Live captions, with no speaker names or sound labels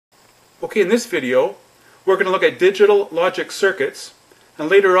Okay, in this video, we're going to look at digital logic circuits, and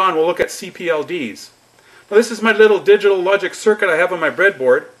later on we'll look at CPLDs. Now this is my little digital logic circuit I have on my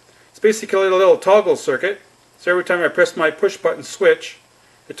breadboard. It's basically a little toggle circuit. So every time I press my push button switch,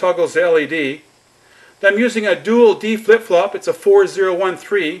 it toggles the LED. Then I'm using a dual D flip-flop. It's a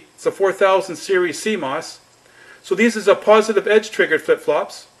 4013. It's a 4000 series CMOS. So these is a positive edge triggered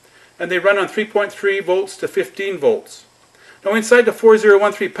flip-flops, and they run on 3.3 volts to 15 volts. Now inside the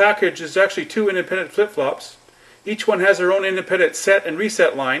 4013 package is actually two independent flip-flops. Each one has their own independent set and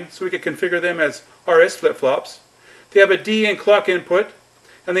reset line, so we can configure them as RS flip-flops. They have a D and clock input,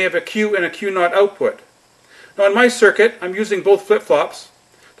 and they have a Q and a Q0 output. Now in my circuit, I'm using both flip-flops.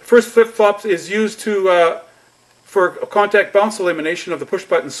 The first flip-flop is used for contact bounce elimination of the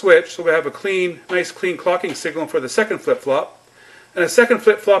push-button switch, so we have a nice clean clocking signal for the second flip-flop. And the second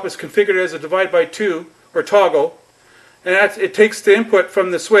flip-flop is configured as a divide by 2, or toggle, and it takes the input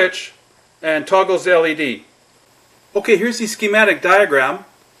from the switch and toggles the LED. Okay, here's the schematic diagram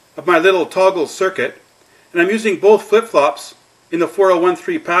of my little toggle circuit, and I'm using both flip-flops in the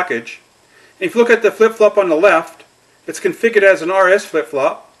 4013 package. And if you look at the flip-flop on the left, it's configured as an RS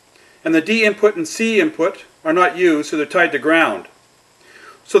flip-flop, and the D input and C input are not used, so they're tied to ground.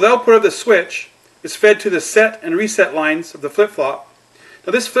 So the output of the switch is fed to the set and reset lines of the flip-flop.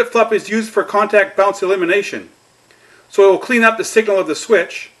 Now this flip-flop is used for contact bounce elimination. So it will clean up the signal of the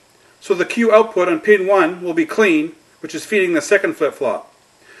switch, so the Q output on pin 1 will be clean, which is feeding the second flip-flop.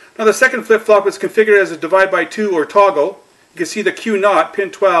 Now the second flip-flop is configured as a divide by 2 or toggle. You can see the Q0,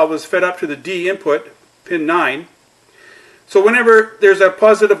 pin 12, is fed up to the D input, pin 9. So whenever there's a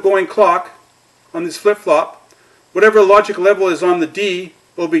positive going clock on this flip-flop, whatever logic level is on the D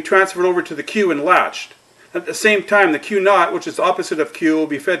will be transferred over to the Q and latched. At the same time, the Q0, which is the opposite of Q, will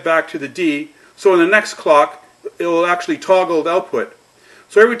be fed back to the D, so in the next clock, it will actually toggle the output.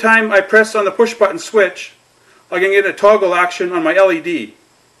 So every time I press on the push button switch, I can get a toggle action on my LED.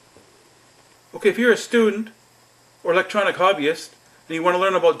 Okay, if you're a student or electronic hobbyist and you want to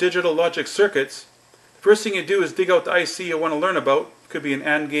learn about digital logic circuits, the first thing you do is dig out the IC you want to learn about. It could be an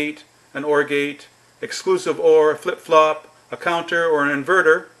AND gate, an OR gate, exclusive OR, flip-flop, a counter, or an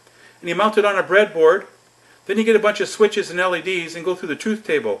inverter, and you mount it on a breadboard. Then you get a bunch of switches and LEDs and go through the truth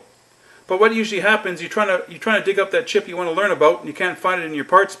table. But what usually happens, you're trying to dig up that chip you want to learn about, and you can't find it in your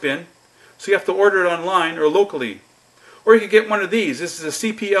parts bin, so you have to order it online or locally. Or you could get one of these. This is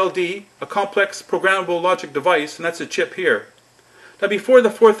a CPLD, a complex programmable logic device, and that's a chip here. Now before the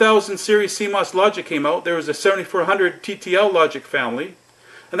 4000 series CMOS logic came out, there was a 7400 TTL logic family,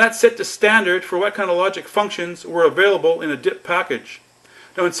 and that set the standard for what kind of logic functions were available in a DIP package.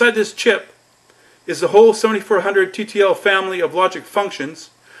 Now inside this chip is the whole 7400 TTL family of logic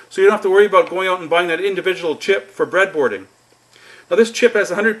functions, so you don't have to worry about going out and buying that individual chip for breadboarding. Now this chip has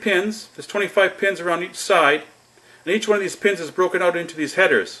 100 pins. There's 25 pins around each side, and each one of these pins is broken out into these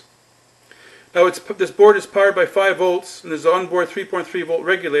headers. Now this board is powered by 5 volts, and there's an onboard 3.3 volt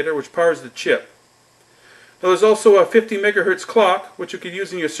regulator which powers the chip. Now there's also a 50 megahertz clock which you could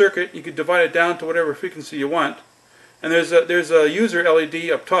use in your circuit. You could divide it down to whatever frequency you want, and there's a user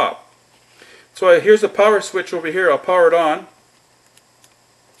LED up top. So here's a power switch over here. I'll power it on,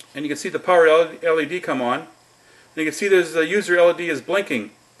 and you can see the power LED come on. And you can see there's the user LED is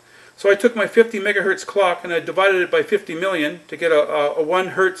blinking. So I took my 50 megahertz clock and I divided it by 50 million to get a 1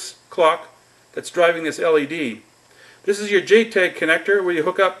 hertz clock that's driving this LED. This is your JTAG connector where you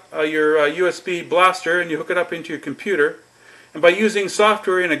hook up your USB blaster and you hook it up into your computer. And by using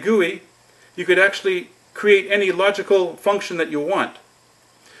software in a GUI, you could actually create any logical function that you want.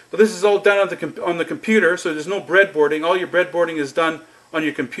 But this is all done on the computer, so there's no breadboarding. All your breadboarding is done on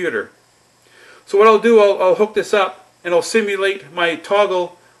your computer. So what I'll do, I'll hook this up and I'll simulate my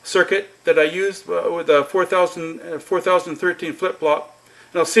toggle circuit that I used with a 4013 flip-flop,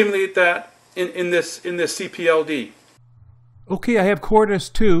 and I'll simulate that in this CPLD. Okay, I have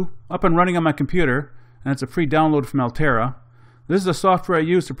Quartus II up and running on my computer, and it's a free download from Altera. This is the software I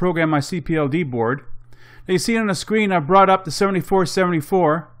use to program my CPLD board. Now you see on the screen I've brought up the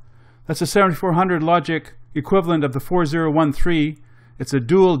 7474. That's a 7400 logic equivalent of the 4013. It's a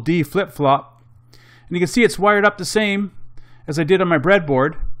dual D flip-flop. And you can see it's wired up the same as I did on my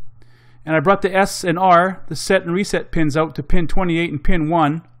breadboard. And I brought the S and R, the set and reset pins, out to pin 28 and pin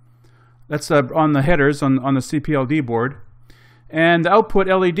 1. That's on the headers on the CPLD board. And the output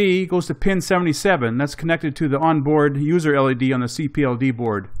LED goes to pin 77. That's connected to the onboard user LED on the CPLD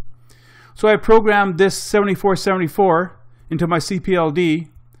board. So I programmed this 7474 into my CPLD.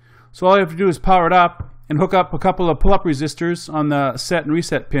 So all I have to do is power it up and hook up a couple of pull-up resistors on the set and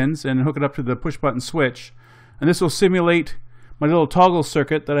reset pins and hook it up to the push-button switch. And this will simulate my little toggle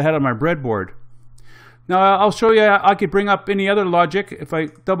circuit that I had on my breadboard. Now I'll show you I could bring up any other logic. If I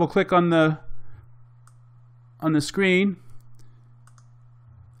double click on the screen,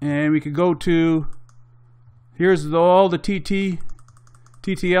 and we could go to, here's all the TTL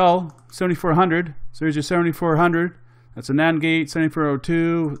 7400. So here's your 7400. That's a NAND gate,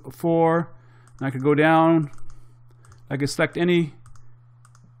 7402, 4. And I could go down. I could select any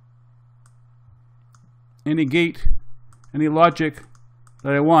gate, any logic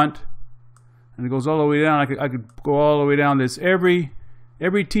that I want, and it goes all the way down. I could go all the way down. There's every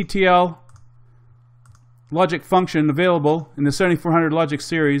TTL logic function available in the 7400 logic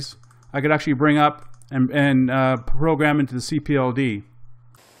series. I could actually bring up and program into the CPLD.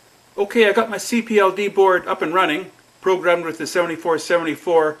 Okay, I got my CPLD board up and running, programmed with the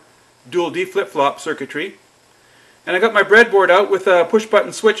 7474 dual D flip-flop circuitry. And I got my breadboard out with a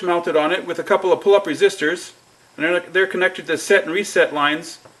push-button switch mounted on it with a couple of pull-up resistors. And they're connected to set and reset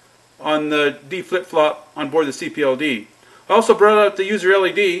lines on the D flip-flop on board the CPLD. I also brought out the user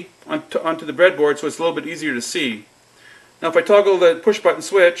LED onto the breadboard so it's a little bit easier to see. Now if I toggle the push-button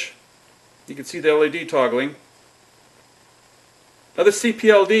switch, you can see the LED toggling. Now this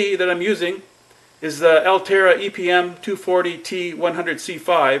CPLD that I'm using is the Altera EPM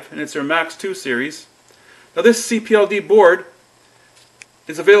 240T100C5, and it's their Max 2 series. Now this CPLD board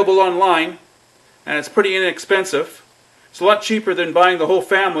is available online, and it's pretty inexpensive. It's a lot cheaper than buying the whole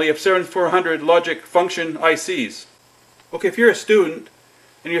family of 7400 logic function ICs. Okay, if you're a student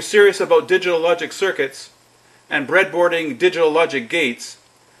and you're serious about digital logic circuits and breadboarding digital logic gates,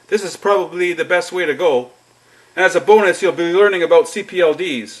 this is probably the best way to go. And as a bonus, you'll be learning about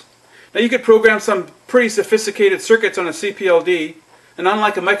CPLDs. Now you could program some pretty sophisticated circuits on a CPLD, and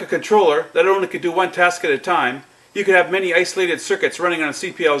unlike a microcontroller that only could do one task at a time, you could have many isolated circuits running on a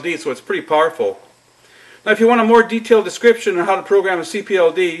CPLD, so it's pretty powerful. Now if you want a more detailed description on how to program a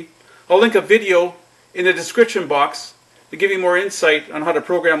CPLD, I'll link a video in the description box to give you more insight on how to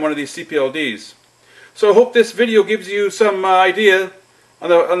program one of these CPLDs. So I hope this video gives you some idea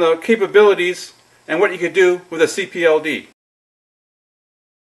on the capabilities and what you could do with a CPLD.